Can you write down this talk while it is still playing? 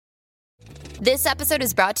This episode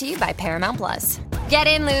is brought to you by Paramount Plus. Get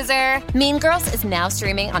in, loser! Mean Girls is now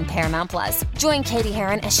streaming on Paramount Plus. Join Katie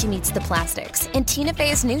Heron as she meets the plastics in Tina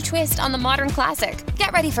Fey's new twist on the modern classic.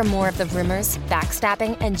 Get ready for more of the rumors,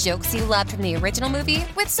 backstabbing, and jokes you loved from the original movie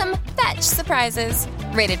with some fetch surprises.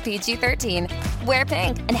 Rated PG-13. Wear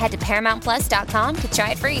pink and head to ParamountPlus.com to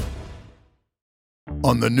try it free.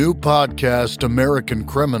 On the new podcast, American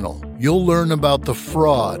Criminal, you'll learn about the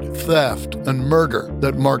fraud, theft, and murder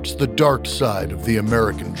that marks the dark side of the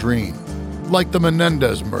American dream. Like the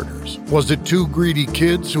Menendez murders. Was it two greedy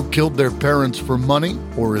kids who killed their parents for money,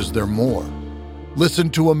 or is there more? Listen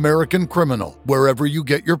to American Criminal wherever you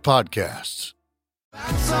get your podcasts.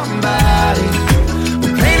 Somebody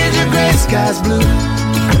who painted your gray skies blue.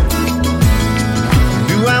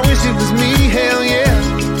 Do I wish it was me? Hell yeah.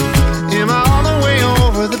 Am I all the way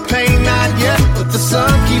over the pain? Not yet, but the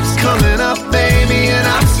sun keeps coming up, baby, and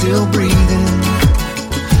I'm still breathing.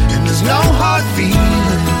 And there's no hard feelings.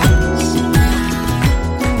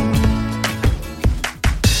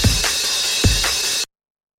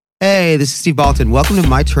 Hey, this is Steve Baltin. Welcome to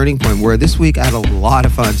My Turning Point, where this week I had a lot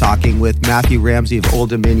of fun talking with Matthew Ramsey of Old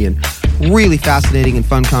Dominion. Really fascinating and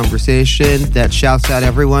fun conversation that shouts out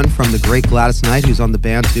everyone from the great Gladys Knight, who's on the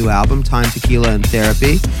band's new album, Time, Tequila, and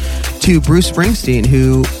Therapy, to Bruce Springsteen,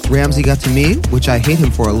 who Ramsey got to meet, which I hate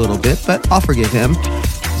him for a little bit, but I'll forgive him,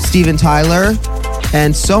 Steven Tyler,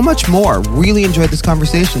 and so much more. Really enjoyed this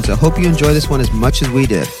conversation, so hope you enjoy this one as much as we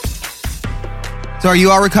did. So are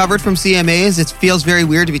you all recovered from CMAs? It feels very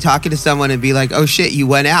weird to be talking to someone and be like, oh shit, you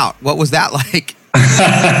went out. What was that like?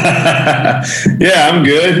 Yeah, I'm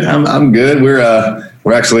good. I'm good.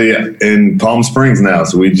 We're actually in Palm Springs now,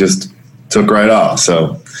 so we just took right off.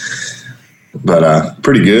 So, but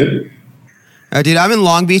pretty good. Dude, I'm in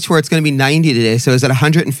Long Beach where it's going to be 90 today. So is it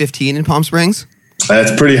 115 in Palm Springs?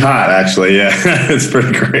 It's pretty hot, actually. Yeah, it's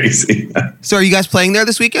pretty crazy. So are you guys playing there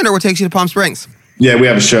this weekend, or what takes you to Palm Springs? Yeah, we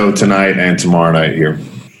have a show tonight and tomorrow night here.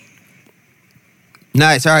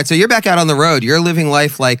 Nice. All right. So you're back out on the road. You're living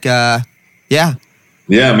life like, yeah.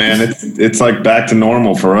 Yeah, man. It's like back to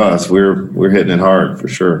normal for us. We're hitting it hard for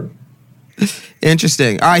sure.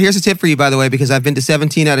 Interesting. All right. Here's a tip for you, by the way, because I've been to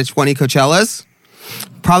 17 out of 20 Coachellas.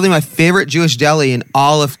 Probably my favorite Jewish deli in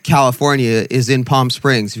all of California is in Palm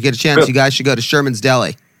Springs. If you get a chance, you guys should go to Sherman's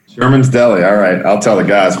Deli. Sherman's Deli. All right. I'll tell the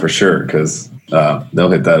guys for sure because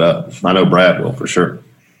they'll hit that up. I know Brad will for sure.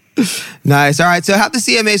 Nice. All right. So how'd the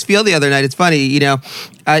CMAs feel the other night? It's funny,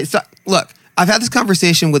 look, I've had this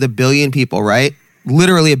conversation with a billion people, right?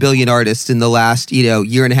 Literally a billion artists in the last,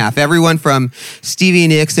 year and a half. Everyone from Stevie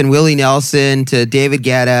Nicks and Willie Nelson to David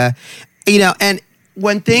Guetta, and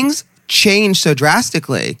when things change so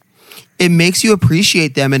drastically, it makes you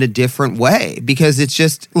appreciate them in a different way because it's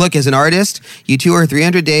just, look, as an artist, you tour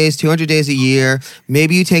 300 days, 200 days a year.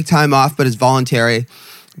 Maybe you take time off, but it's voluntary.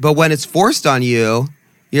 But when it's forced on you,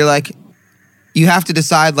 you're like, you have to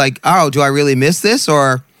decide like, oh, do I really miss this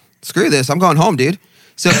or screw this? I'm going home, dude.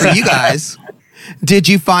 So for you guys, did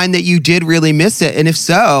you find that you did really miss it? And if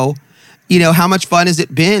so, how much fun has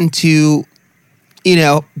it been to,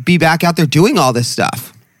 be back out there doing all this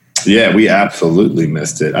stuff? Yeah, we absolutely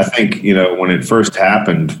missed it. I think, when it first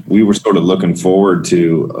happened, we were sort of looking forward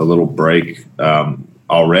to a little break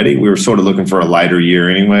already. We were sort of looking for a lighter year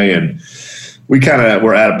anyway. And we kind of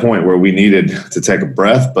were at a point where we needed to take a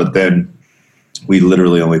breath, but then we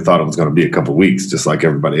literally only thought it was going to be a couple of weeks, just like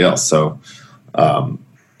everybody else. So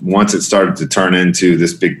once it started to turn into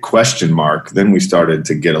this big question mark, then we started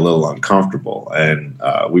to get a little uncomfortable and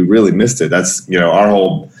we really missed it. That's, our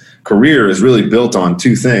whole career is really built on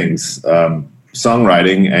two things,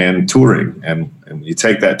 songwriting and touring. And you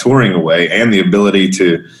take that touring away and the ability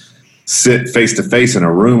to sit face to face in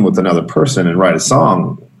a room with another person and write a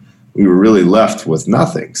song, we were really left with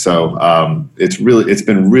nothing. So it's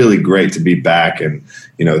been really great to be back and,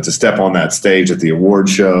 to step on that stage at the award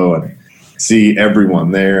show and see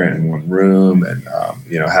everyone there in one room and,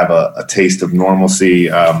 have a taste of normalcy.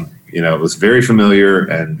 It was very familiar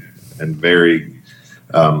and very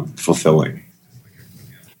fulfilling.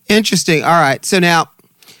 Interesting. All right. So now,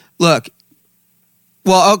 look,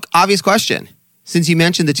 obvious question. Since you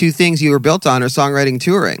mentioned the two things you were built on are songwriting and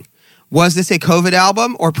touring, was this a COVID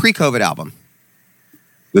album or pre-COVID album?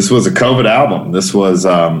 This was a COVID album. This was,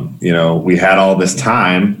 we had all this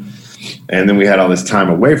time and then we had all this time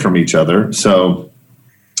away from each other. So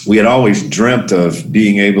we had always dreamt of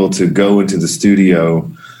being able to go into the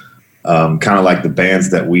studio kind of like the bands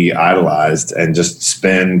that we idolized and just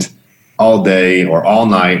spend all day or all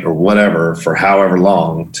night or whatever for however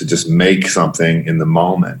long to just make something in the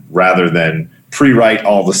moment rather than pre-write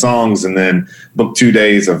all the songs and then book 2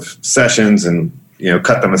 days of sessions and,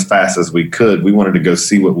 cut them as fast as we could. We wanted to go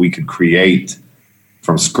see what we could create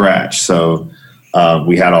from scratch. So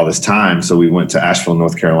we had all this time. So we went to Asheville,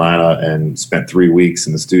 North Carolina, and spent 3 weeks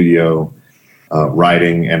in the studio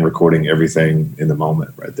writing and recording everything in the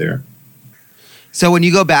moment right there. So when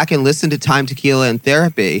you go back and listen to Time, Tequila, and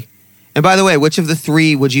Therapy, and by the way, which of the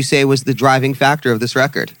three would you say was the driving factor of this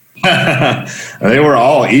record? They were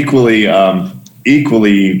all equally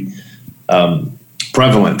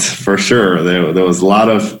prevalent, for sure. There was a lot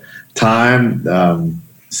of time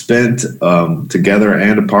spent together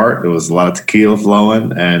and apart. There was a lot of tequila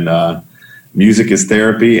flowing, and music is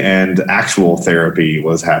therapy, and actual therapy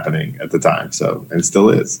was happening at the time. So, and it still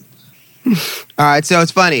is. All right. So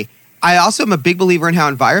it's funny. I also am a big believer in how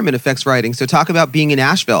environment affects writing. So talk about being in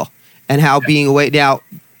Asheville and how being away. Now,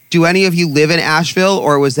 do any of you live in Asheville,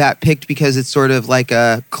 or was that picked because it's sort of like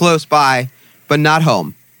a close by, but not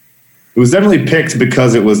home? It was definitely picked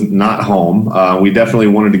because it was not home. We definitely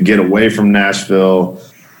wanted to get away from Nashville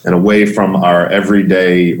and away from our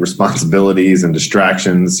everyday responsibilities and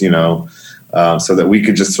distractions, so that we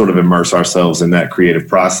could just sort of immerse ourselves in that creative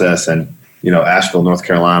process. And Asheville, North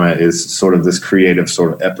Carolina is sort of this creative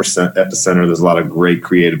sort of epicenter. There's a lot of great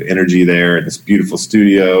creative energy there, and this beautiful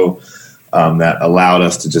studio that allowed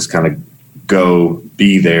us to just kind of go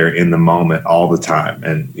be there in the moment all the time.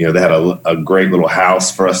 And, they had a great little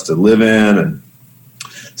house for us to live in. And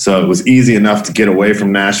so it was easy enough to get away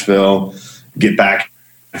from Nashville, get back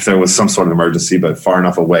if there was some sort of emergency, but far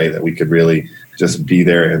enough away that we could really just be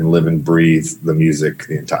there and live and breathe the music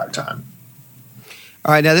the entire time.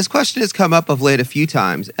 All right, now this question has come up of late a few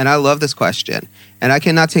times, and I love this question, and I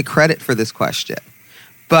cannot take credit for this question.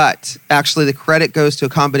 But actually, the credit goes to a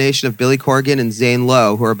combination of Billy Corgan and Zane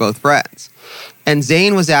Lowe, who are both friends. And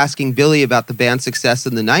Zane was asking Billy about the band's success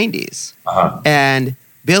in the 90s. Uh-huh. And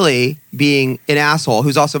Billy, being an asshole,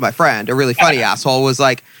 who's also my friend, a really funny asshole, was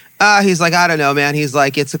like, he's like, I don't know, man. He's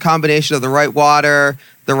like, it's a combination of the right water,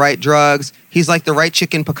 the right drugs. He's like the right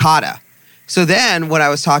chicken piccata. So then when I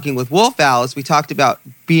was talking with Wolf Alice, we talked about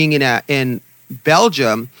being in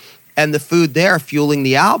Belgium and the food there fueling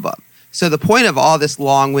the album. So the point of all this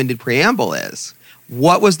long-winded preamble is,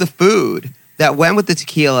 what was the food that went with the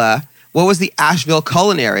tequila? What was the Asheville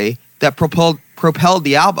culinary that propelled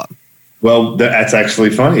the album? Well, that's actually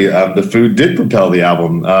funny. The food did propel the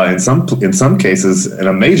album in some cases in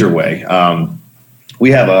a major way.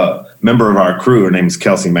 We have a member of our crew. Her name is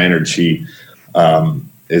Kelsey Maynard. She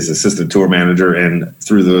is assistant tour manager, and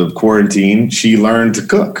through the quarantine, she learned to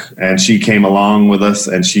cook, and she came along with us,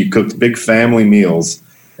 and she cooked big family meals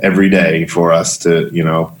every day for us to,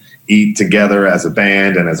 eat together as a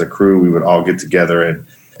band and as a crew. We would all get together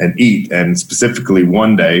and eat. And specifically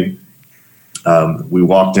one day, we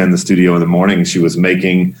walked in the studio in the morning, and she was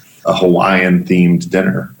making a Hawaiian themed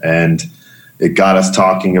dinner, and it got us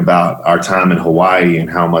talking about our time in Hawaii and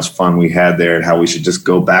how much fun we had there and how we should just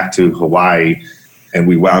go back to Hawaii. And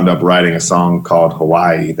we wound up writing a song called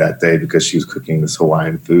Hawaii that day because she was cooking this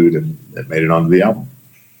Hawaiian food, and it made it onto the album.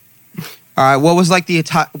 All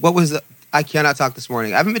right. I cannot talk this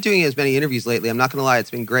morning. I haven't been doing as many interviews lately. I'm not going to lie. It's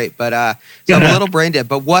been great, but so I'm a little brain dead.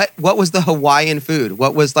 But what was the Hawaiian food?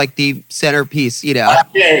 What was like the centerpiece, there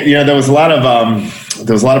was a lot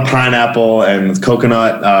of pineapple and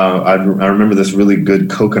coconut. I remember this really good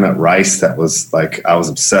coconut rice that was like, I was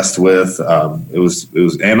obsessed with. It was,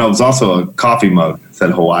 and it was also a coffee mug that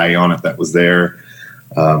said Hawaii on it that was there.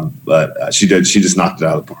 But she just knocked it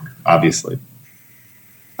out of the park, obviously.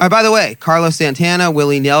 By the way, Carlos Santana,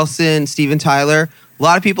 Willie Nelson, Steven Tyler, a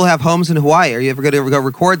lot of people have homes in Hawaii. Are you ever going to go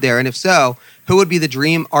record there? And if so, who would be the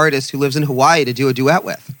dream artist who lives in Hawaii to do a duet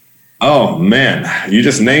with? Oh, man. You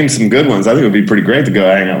just named some good ones. I think it would be pretty great to go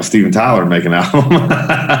hang out with Steven Tyler and make an album.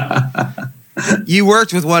 You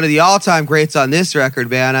worked with one of the all-time greats on this record,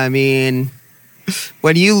 man. I mean,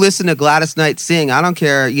 when you listen to Gladys Knight sing, I don't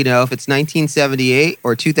care, if it's 1978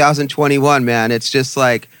 or 2021, man. It's just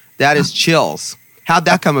like, that is chills. How'd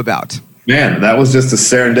that come about? Man, that was just a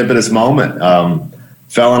serendipitous moment.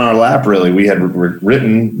 Fell in our lap, really. We had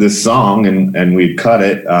written this song and we'd cut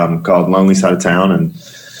it called Lonely Side of Town, and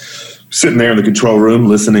sitting there in the control room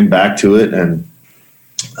listening back to it and,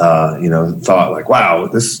 thought like, wow,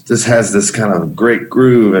 this has this kind of great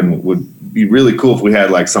groove and would be really cool if we had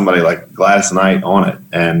like somebody like Gladys Knight on it.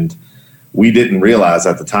 And we didn't realize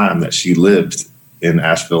at the time that she lived in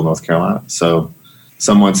Asheville, North Carolina. So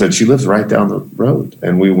someone said she lives right down the road,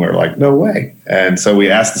 and we were like, no way. And so we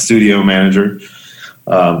asked the studio manager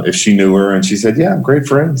if she knew her, and she said, yeah, I'm great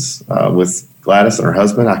friends with Gladys and her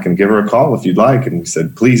husband. I can give her a call if you'd like. And we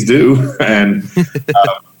said, please do. And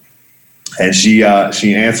she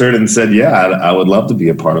answered and said, yeah, I would love to be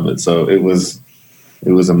a part of it. So it was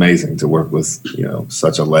it was amazing to work with,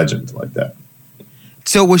 such a legend like that.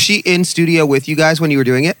 So was she in studio with you guys when you were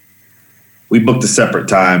doing it? We booked a separate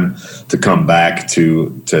time to come back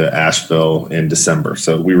to Asheville in December.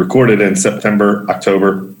 So we recorded in September,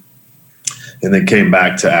 October, and then came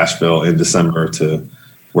back to Asheville in December to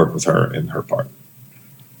work with her in her part.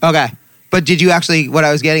 Okay. But did you actually, what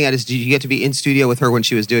I was getting at is, did you get to be in studio with her when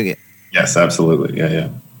she was doing it? Yes, absolutely. Yeah.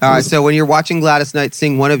 All right. So when you're watching Gladys Knight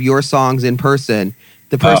sing one of your songs in person,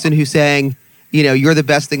 the person who sang, You're the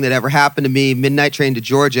Best Thing That Ever Happened to Me, Midnight Train to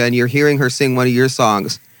Georgia, and you're hearing her sing one of your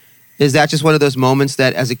songs, is that just one of those moments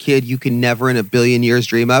that as a kid you can never in a billion years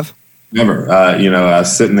dream of? Never. I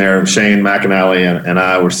was sitting there, Shane McAnally and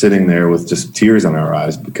I were sitting there with just tears in our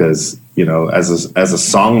eyes because, as a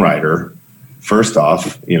songwriter, first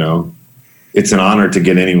off, it's an honor to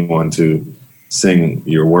get anyone to sing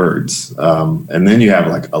your words. And then you have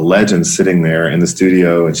like a legend sitting there in the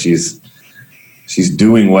studio, and she's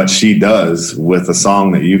doing what she does with a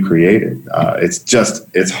song that you created.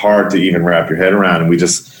 It's hard to even wrap your head around. And we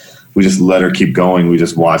just let her keep going. We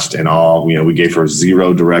just watched in awe. We gave her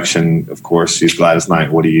zero direction. Of course, she's Gladys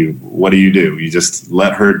Knight. What do you do? You just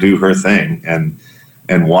let her do her thing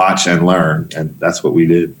and watch and learn. And that's what we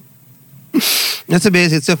did. That's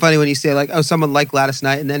amazing. It's so funny when you say like, oh, someone like Gladys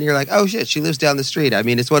Knight, and then you're like, oh shit, she lives down the street. I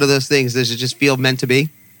mean, it's one of those things. Does it just feel meant to be?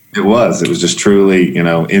 It was just truly,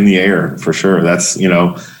 in the air for sure. That's,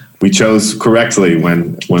 we chose correctly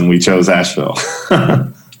when we chose Asheville.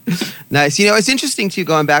 Nice. It's interesting too,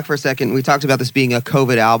 going back for a second, we talked about this being a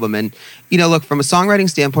COVID album, and, look, from a songwriting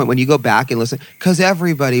standpoint, when you go back and listen, because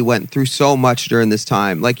everybody went through so much during this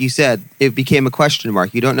time, like you said, it became a question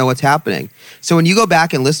mark. You don't know what's happening. So when you go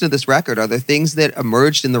back and listen to this record, are there things that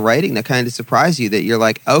emerged in the writing that kind of surprise you that you're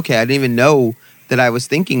like, okay, I didn't even know that I was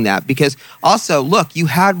thinking that? Because also, look, you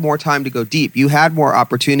had more time to go deep. You had more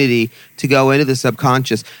opportunity to go into the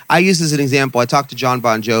subconscious. I use this as an example. I talked to John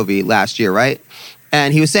Bon Jovi last year, right?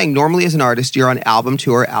 And he was saying, normally as an artist, you're on album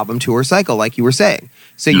tour cycle, like you were saying.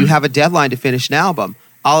 So you have a deadline to finish an album.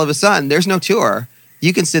 All of a sudden, there's no tour.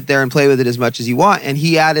 You can sit there and play with it as much as you want. And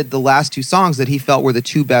he added the last two songs that he felt were the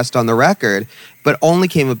two best on the record, but only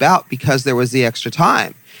came about because there was the extra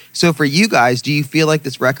time. So for you guys, do you feel like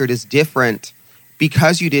this record is different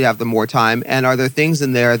because you did have the more time? And are there things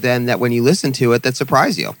in there then that when you listen to it that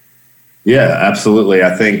surprise you? Yeah, absolutely.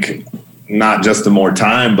 I think not just the more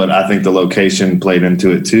time, but I think the location played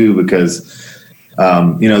into it too, because,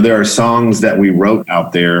 there are songs that we wrote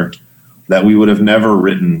out there that we would have never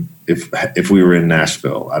written if we were in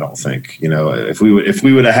Nashville. I don't think, if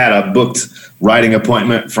we would have had a booked writing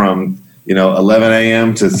appointment from, 11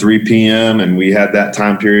 a.m. to 3 p.m. and we had that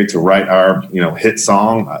time period to write our, hit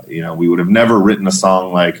song, we would have never written a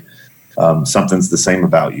song like Something's the Same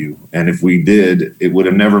About You. And if we did, it would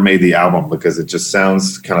have never made the album because it just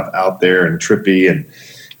sounds kind of out there and trippy and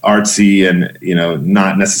artsy and,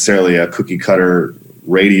 not necessarily a cookie cutter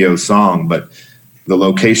radio song, but the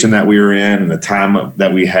location that we were in and the time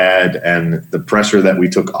that we had and the pressure that we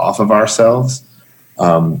took off of ourselves,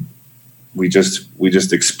 we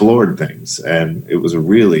just explored things. And it was a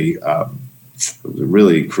really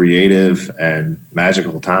creative and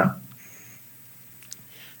magical time.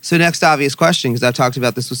 So next obvious question, because I've talked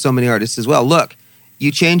about this with so many artists as well. Look,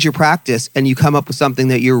 you change your practice and you come up with something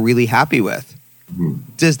that you're really happy with. Mm-hmm.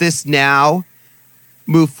 Does this now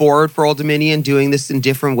move forward for Old Dominion doing this in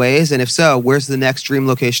different ways? And if so, where's the next dream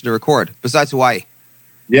location to record besides Hawaii?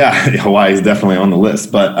 Yeah, Hawaii is definitely on the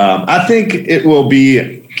list. But I think it will be,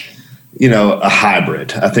 a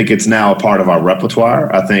hybrid. I think it's now a part of our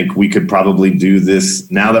repertoire. I think we could probably do this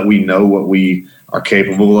now that we know what we are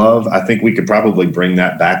capable of. I think we could probably bring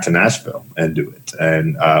that back to Nashville and do it.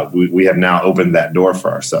 And we have now opened that door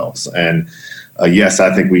for ourselves. And yes,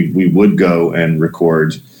 I think we would go and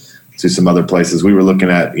record to some other places. We were looking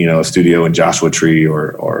at, a studio in Joshua Tree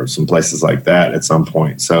or some places like that at some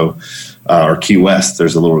point. So, or Key West,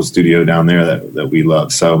 there's a little studio down there that we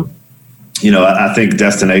love. So, I think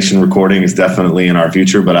destination recording is definitely in our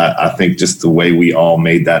future, but I think just the way we all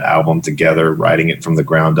made that album together, writing it from the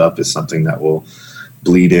ground up, is something that will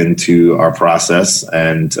bleed into our process.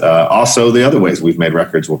 And also the other ways we've made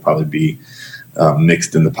records will probably be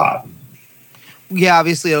mixed in the pot. Yeah,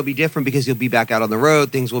 obviously it'll be different because you'll be back out on the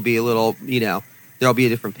road. Things will be a little, there'll be a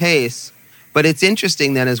different pace. But it's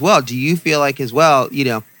interesting then as well. Do you feel like as well,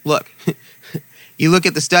 look, you look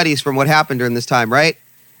at the studies from what happened during this time, right?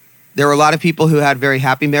 There were a lot of people who had very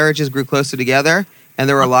happy marriages, grew closer together. And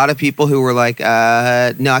there were a lot of people who were like,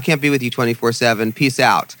 no, I can't be with you 24/7. Peace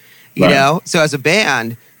out. You know? So as a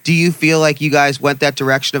band, do you feel like you guys went that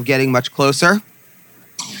direction of getting much closer?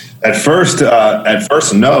 At first,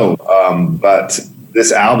 no. But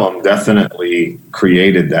this album definitely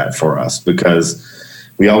created that for us, because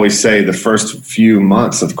we always say the first few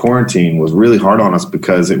months of quarantine was really hard on us,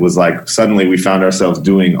 because it was like suddenly we found ourselves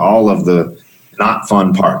doing all of the not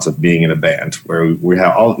fun parts of being in a band, where we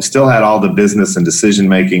still had all the business and decision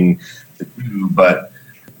making to do, but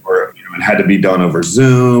it had to be done over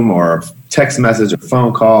Zoom or text message or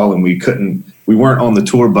phone call, and we weren't on the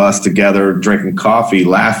tour bus together drinking coffee,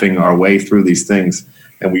 laughing our way through these things,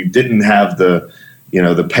 and we didn't have the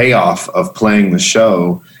payoff of playing the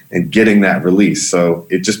show and getting that release. So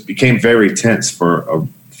it just became very tense for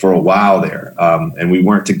a while there, and we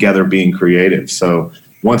weren't together being creative. So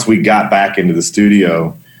once we got back into the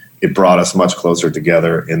studio, it brought us much closer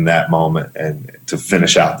together in that moment and to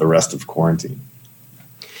finish out the rest of quarantine.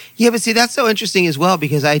 Yeah, but see, that's so interesting as well,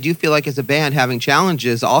 because I do feel like as a band, having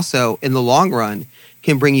challenges also in the long run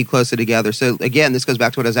can bring you closer together. So again, this goes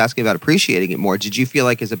back to what I was asking about appreciating it more. Did you feel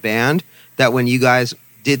like as a band that when you guys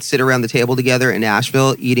did sit around the table together in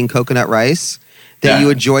Nashville eating coconut rice, that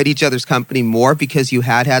you enjoyed each other's company more because you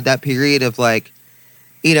had that period of like,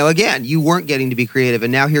 again, you weren't getting to be creative,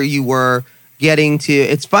 and now here you were getting to,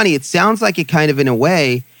 it's funny, it sounds like it kind of in a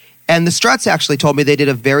way, and the Struts actually told me they did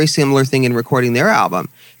a very similar thing in recording their album.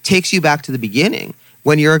 Takes you back to the beginning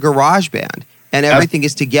when you're a garage band and everything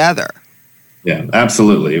is together. Yeah,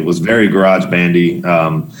 absolutely. It was very garage bandy,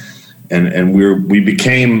 and we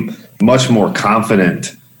became much more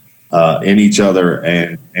confident in each other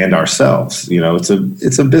and ourselves.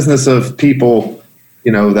 It's a business of people,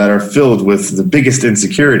 that are filled with the biggest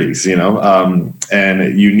insecurities,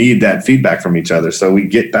 and you need that feedback from each other. So we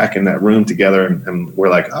get back in that room together and we're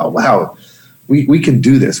like, oh, wow, we can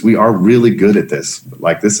do this. We are really good at this.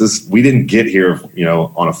 Like we didn't get here,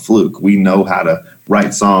 on a fluke. We know how to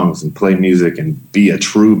write songs and play music and be a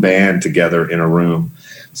true band together in a room.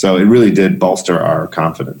 So it really did bolster our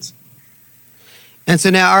confidence. And so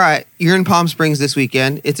now, all right, you're in Palm Springs this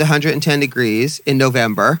weekend. It's 110 degrees in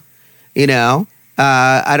November,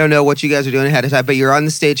 I don't know what you guys are doing ahead of time, but you're on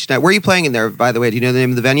the stage tonight. Where are you playing in there, by the way? Do you know the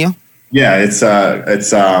name of the venue? Yeah, it's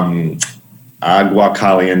Agua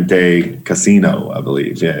Caliente Casino, I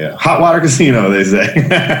believe. Yeah. Hot water casino, they say.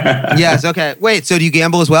 Yes, okay. Wait, so do you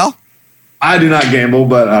gamble as well? I do not gamble,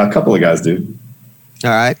 but a couple of guys do.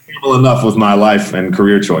 All right. I gamble enough with my life and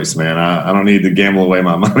career choice, man. I don't need to gamble away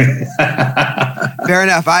my money. Fair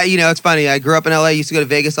enough. It's funny. I grew up in LA, used to go to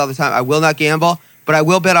Vegas all the time. I will not gamble, but I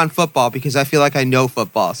will bet on football because I feel like I know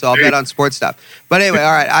football. So I'll bet on sports stuff. But anyway,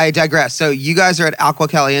 all right, I digress. So you guys are at Agua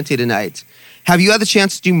Caliente tonight. Have you had the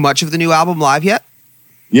chance to do much of the new album live yet?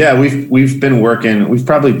 Yeah, we've been working. We've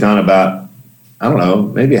probably done about, I don't know,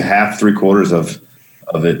 maybe a half, 3/4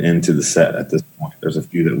 of it into the set at this point. There's a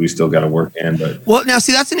few that we still got to work in. But well, now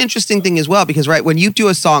see, that's an interesting thing as well, because right when you do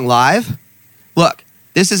a song live, look,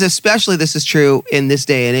 this is true in this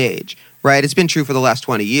day and age, right? It's been true for the last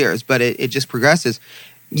 20 years, but it just progresses.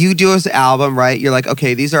 You do an album, right? You're like,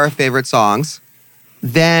 okay, these are our favorite songs.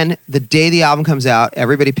 Then the day the album comes out,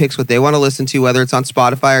 everybody picks what they want to listen to, whether it's on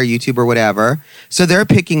Spotify or YouTube or whatever. So they're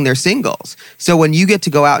picking their singles. So when you get to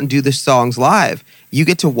go out and do the songs live, you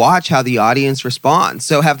get to watch how the audience responds.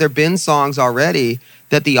 So have there been songs already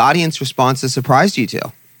that the audience response has surprised you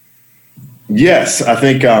to? Yes, I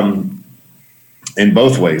think in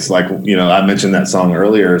both ways. Like, I mentioned that song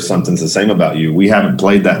earlier, Something's the Same About You. We haven't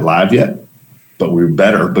played that live yet, but we're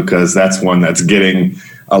better because that's one that's getting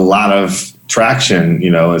a lot of traction,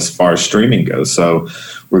 as far as streaming goes. So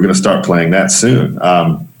we're going to start playing that soon.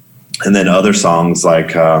 And then other songs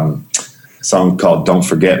like a song called Don't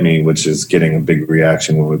Forget Me, which is getting a big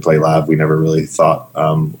reaction when we play live. We never really thought,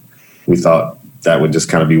 we thought that would just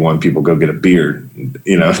kind of be one people go get a beer,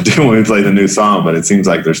 when we play the new song, but it seems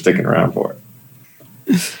like they're sticking around for it.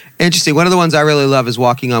 Interesting. One of the ones I really love is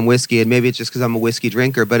Walking on Whiskey, and maybe it's just because I'm a whiskey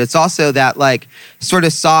drinker, but it's also that like sort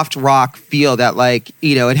of soft rock feel that like,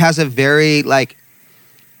 it has a very like,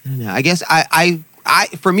 I don't know, I guess I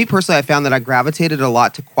for me personally, I found that I gravitated a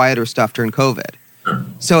lot to quieter stuff during COVID. Sure.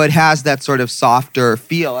 So it has that sort of softer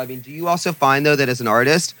feel. I mean, do you also find though that as an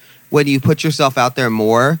artist, when you put yourself out there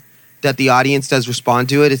more, that the audience does respond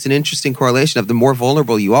to it? It's an interesting correlation of the more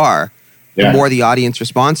vulnerable you are, the more the audience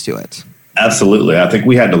responds to it. Absolutely. I think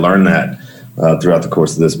we had to learn that throughout the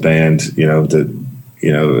course of this band,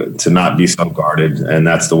 to not be so guarded. And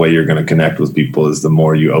that's the way you're going to connect with people, is the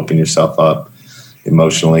more you open yourself up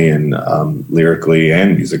emotionally and lyrically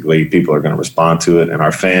and musically, people are going to respond to it. And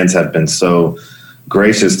our fans have been so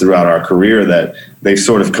gracious throughout our career that they've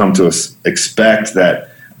sort of come to expect that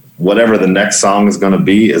whatever the next song is going to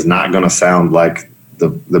be is not going to sound like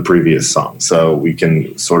the previous song. So we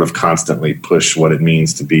can sort of constantly push what it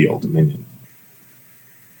means to be Old Dominion.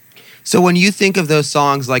 So when you think of those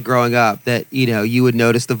songs like growing up that, you know, you would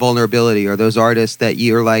notice the vulnerability, or those artists that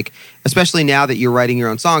you're like, especially now that you're writing your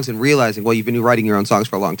own songs and realizing, well, you've been writing your own songs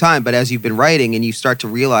for a long time, but as you've been writing and you start to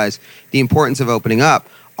realize the importance of opening up,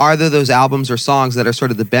 are there those albums or songs that are sort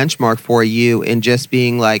of the benchmark for you in just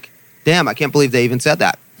being like, damn, I can't believe they even said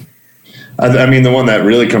that? I mean, the one that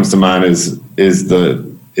really comes to mind is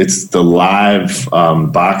the live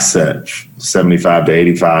box set, 75 to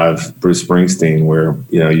 85, Bruce Springsteen, where,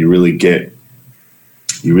 you know, you really get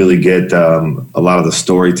a lot of the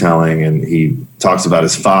storytelling, and he talks about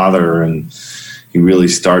his father, and he really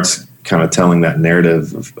starts kind of telling that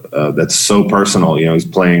narrative that's so personal. You know, he's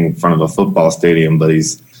playing in front of a football stadium, but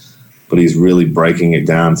he's really breaking it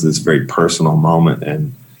down to this very personal moment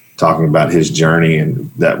and talking about his journey,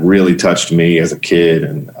 and that really touched me as a kid,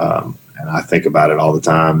 and I think about it all the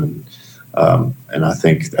time, and I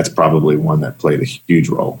think that's probably one that played a huge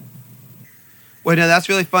role. Well, no, that's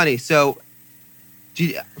really funny. So,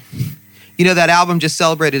 you know, that album just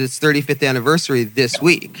celebrated its 35th anniversary this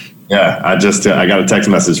week. Yeah, I got a text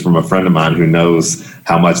message from a friend of mine who knows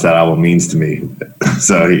how much that album means to me,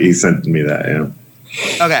 so he sent me that. Yeah.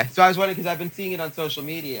 Okay, so I was wondering, because I've been seeing it on social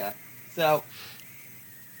media. So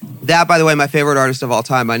that, by the way, my favorite artist of all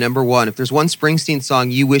time, my number one. If there's one Springsteen song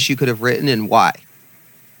you wish you could have written, and why?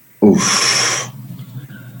 Oof.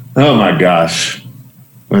 Oh my gosh.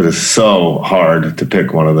 It is so hard to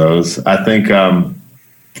pick one of those. I think,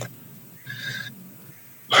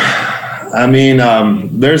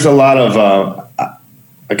 there's a lot of,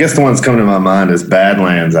 I guess the one that's coming to my mind is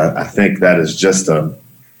Badlands. I think that is just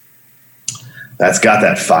that's got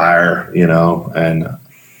that fire, you know, and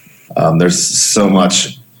there's so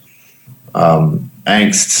much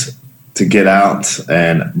angst to get out,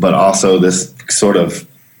 but also this sort of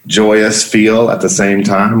joyous feel at the same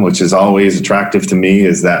time, which is always attractive to me,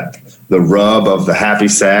 is that the rub of the happy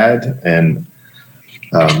sad. And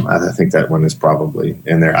I think that one is probably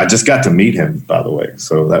in there. I just got to meet him, by the way,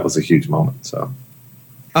 so that was a huge moment. So,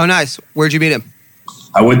 oh, nice. Where'd you meet him?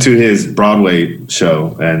 I went to his Broadway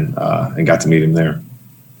show and got to meet him there.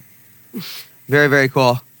 Very, very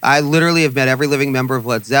cool. I literally have met every living member of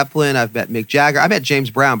Led Zeppelin. I've met Mick Jagger. I met James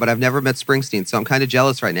Brown, but I've never met Springsteen, so I'm kind of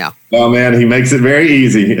jealous right now. Oh man, he makes it very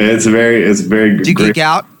easy. It's very Do you geek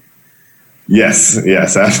out? Yes,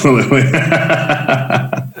 absolutely.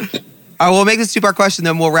 All right, we'll make this a two-part question,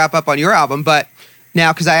 then we'll wrap up on your album. But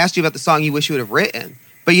now, because I asked you about the song you wish you would have written,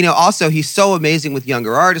 but you know, also he's so amazing with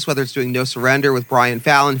younger artists, whether it's doing No Surrender with Brian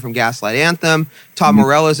Fallon from Gaslight Anthem. Tom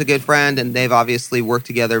Morello's a good friend, and they've obviously worked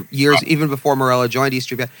together years, even before Morello joined E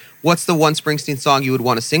Street Band. What's the one Springsteen song you would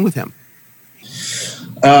want to sing with him?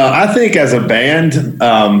 I think as a band,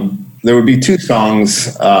 there would be two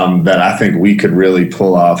songs that I think we could really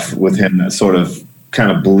pull off with him that sort of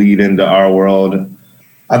kind of bleed into our world.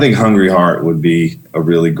 I think Hungry Heart would be a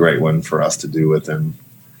really great one for us to do with him.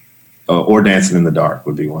 Or Dancing in the Dark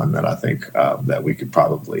would be one that I think that we could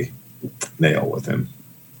probably nail with him.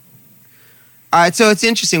 All right, so it's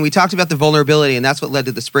interesting. We talked about the vulnerability, and that's what led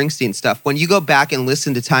to the Springsteen stuff. When you go back and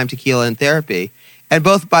listen to Time, Tequila, and Therapy, and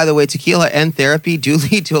both, by the way, Tequila and Therapy do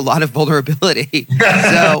lead to a lot of vulnerability.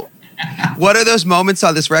 So what are those moments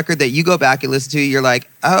on this record that you go back and listen to, you're like,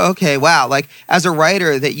 oh, okay, wow. Like, as a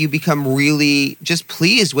writer, that you become really just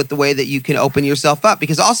pleased with the way that you can open yourself up.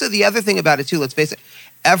 Because also the other thing about it, too, let's face it,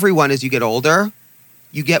 everyone, as you get older,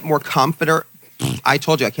 you get more confident. I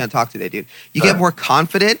told you I can't talk today, dude. You get more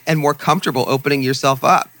confident and more comfortable opening yourself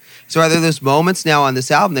up. So are there those moments now on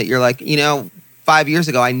this album that you're like, you know, 5 years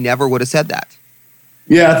ago, I never would have said that?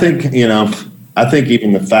 Yeah, I think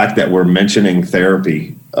even the fact that we're mentioning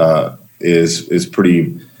therapy is a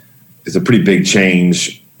pretty big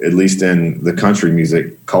change, at least in the country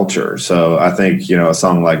music culture. So I think, you know, a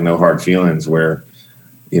song like No Hard Feelings, where,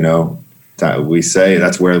 you know, we say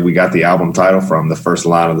that's where we got the album title from. The first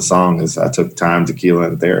line of the song is, I took time, tequila,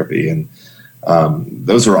 and therapy. And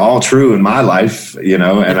those are all true in my life, you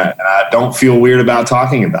know, and I don't feel weird about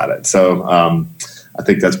talking about it. So I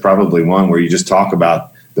think that's probably one where you just talk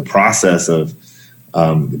about the process of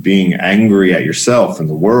being angry at yourself and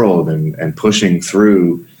the world and pushing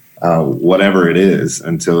through whatever it is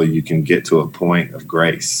until you can get to a point of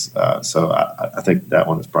grace. So I think that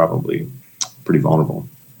one is probably pretty vulnerable.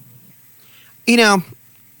 You know,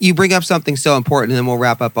 you bring up something so important, and then we'll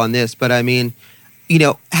wrap up on this. But I mean, you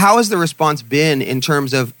know, how has the response been in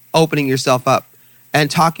terms of opening yourself up and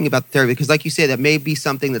talking about the therapy? Because like you say, that may be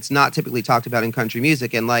something that's not typically talked about in country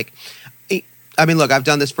music. And like, I mean, look, I've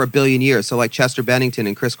done this for a billion years. So like Chester Bennington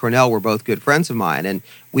and Chris Cornell were both good friends of mine. And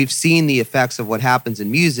we've seen the effects of what happens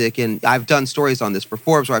in music. And I've done stories on this for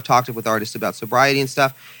Forbes where I've talked with artists about sobriety and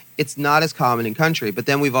stuff. it's not as common in country. But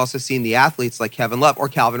then we've also seen the athletes like Kevin Love or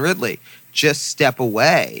Calvin Ridley just step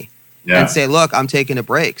away and say, look, I'm taking a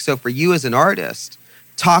break. So for you as an artist,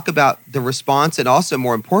 talk about the response and also,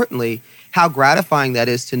 more importantly, how gratifying that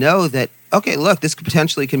is to know that, okay, look, this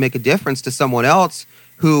potentially can make a difference to someone else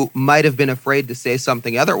who might have been afraid to say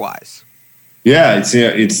something otherwise. Yeah,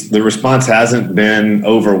 it's the response hasn't been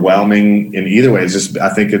overwhelming in either way. It's just,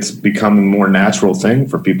 I think it's become a more natural thing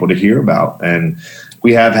for people to hear about. And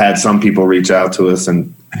we have had some people reach out to us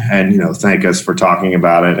and thank us for talking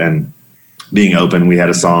about it and being open. We had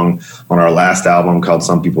a song on our last album called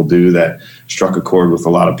Some People Do that struck a chord with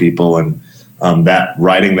a lot of people. And that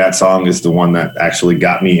writing that song is the one that actually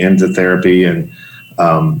got me into therapy. And,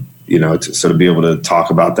 to sort of be able to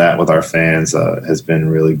talk about that with our fans has been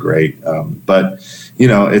really great. But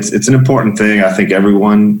it's an important thing. I think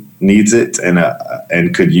everyone needs it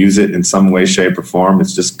and could use it in some way, shape, or form.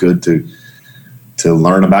 It's just good to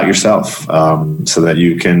learn about yourself so that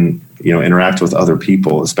you can, interact with other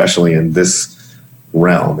people, especially in this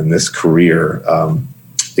realm, in this career.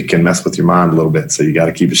 It can mess with your mind a little bit, so you got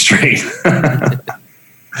to keep it straight.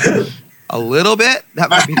 A little bit? That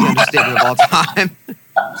might be the understatement of all time.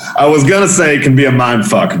 I was going to say it can be a mind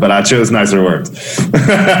fuck, but I chose nicer words.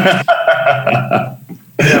 Yeah,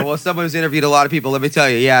 well, someone who's interviewed a lot of people, let me tell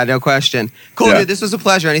you. Yeah, no question. Cool, dude. This was a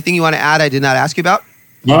pleasure. Anything you want to add I did not ask you about?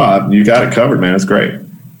 No, you got it covered, man. It's great.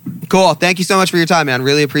 Cool. Thank you so much for your time, man.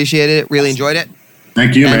 Really appreciated it. Really enjoyed it.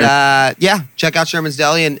 Thank you, man. Check out Sherman's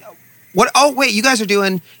Deli. And you guys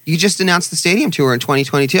are you just announced the stadium tour in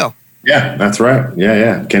 2022. Yeah, that's right.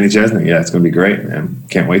 Yeah. Kenny Chesney. Yeah, it's going to be great, man.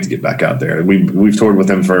 Can't wait to get back out there. We've toured with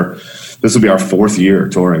him this will be our 4th year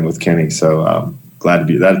touring with Kenny. So glad to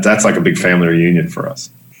be that's like a big family reunion for us.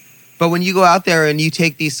 But when you go out there and you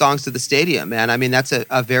take these songs to the stadium, man, I mean, that's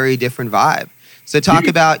a very different vibe. So talk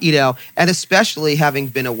about, and especially having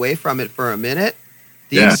been away from it for a minute,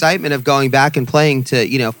 the excitement of going back and playing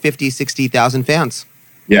to, 50, 60,000 fans.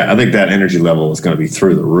 Yeah, I think that energy level is going to be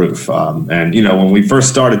through the roof. And, when we first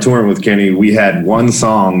started touring with Kenny, we had one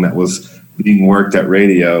song that was being worked at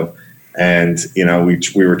radio and,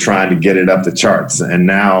 we were trying to get it up the charts. And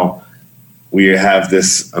now we have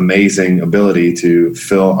this amazing ability to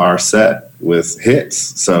fill our set with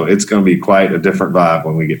hits. So it's going to be quite a different vibe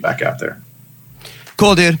when we get back out there.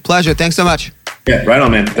 Cool, dude. Pleasure. Thanks so much. Yeah, right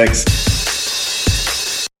on, man. Thanks.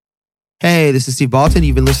 Hey, this is Steve Ballton.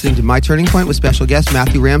 You've been listening to My Turning Point with special guest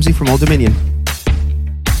Matthew Ramsey from Old Dominion.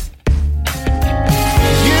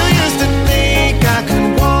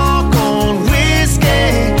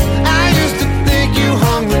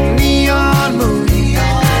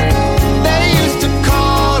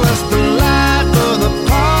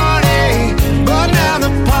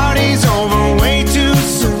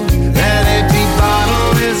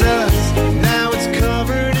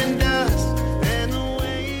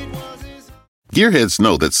 Gearheads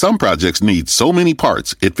know that some projects need so many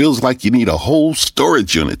parts, it feels like you need a whole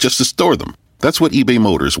storage unit just to store them. That's what eBay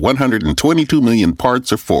Motors' 122 million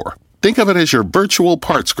parts are for. Think of it as your virtual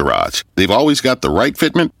parts garage. They've always got the right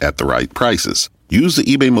fitment at the right prices. Use the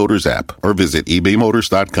eBay Motors app or visit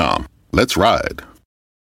ebaymotors.com. Let's ride.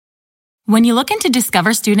 When you look into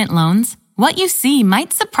Discover Student Loans, what you see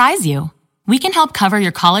might surprise you. We can help cover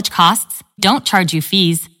your college costs, don't charge you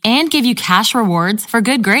fees, and give you cash rewards for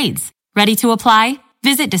good grades. Ready to apply?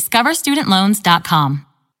 Visit discoverstudentloans.com.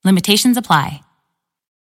 Limitations apply.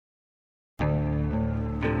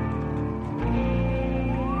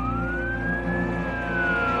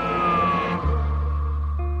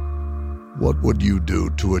 What would you do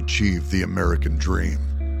to achieve the American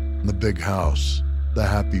dream? The big house, the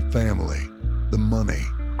happy family, the money.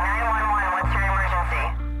 911, what's your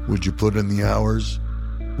emergency? Would you put in the hours?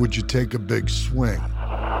 Would you take a big swing?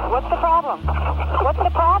 What's the problem? What's the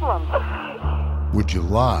problem? Would you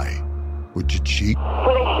lie? Would you cheat?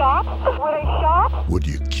 Were they shot? Were they shot? Would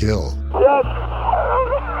you kill? Yes.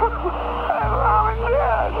 My mom is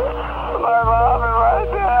dead. My mom is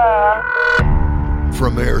right there.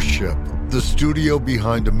 From Airship, the studio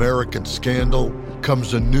behind American Scandal,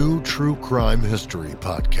 comes a new true crime history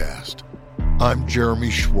podcast. I'm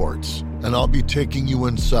Jeremy Schwartz, and I'll be taking you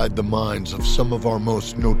inside the minds of some of our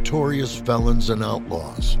most notorious felons and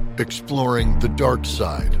outlaws, exploring the dark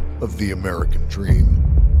side of the American dream.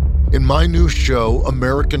 In my new show,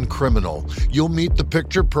 American Criminal, you'll meet the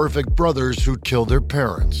picture-perfect brothers who'd kill their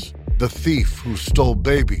parents, the thief who stole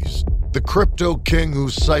babies, the crypto king who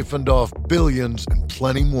siphoned off billions, and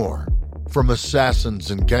plenty more. From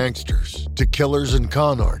assassins and gangsters to killers and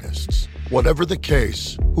con artists. Whatever the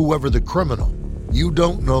case, whoever the criminal, you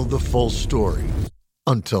don't know the full story.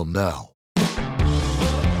 Until now.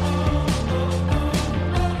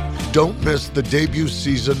 Don't miss the debut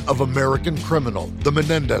season of American Criminal, The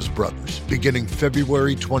Menendez Brothers, beginning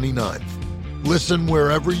February 29th. Listen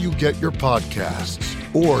wherever you get your podcasts,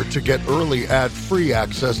 or to get early ad-free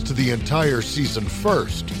access to the entire season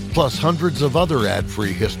first, plus hundreds of other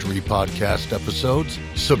ad-free history podcast episodes,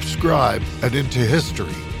 subscribe at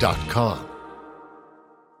IntoHistory.com.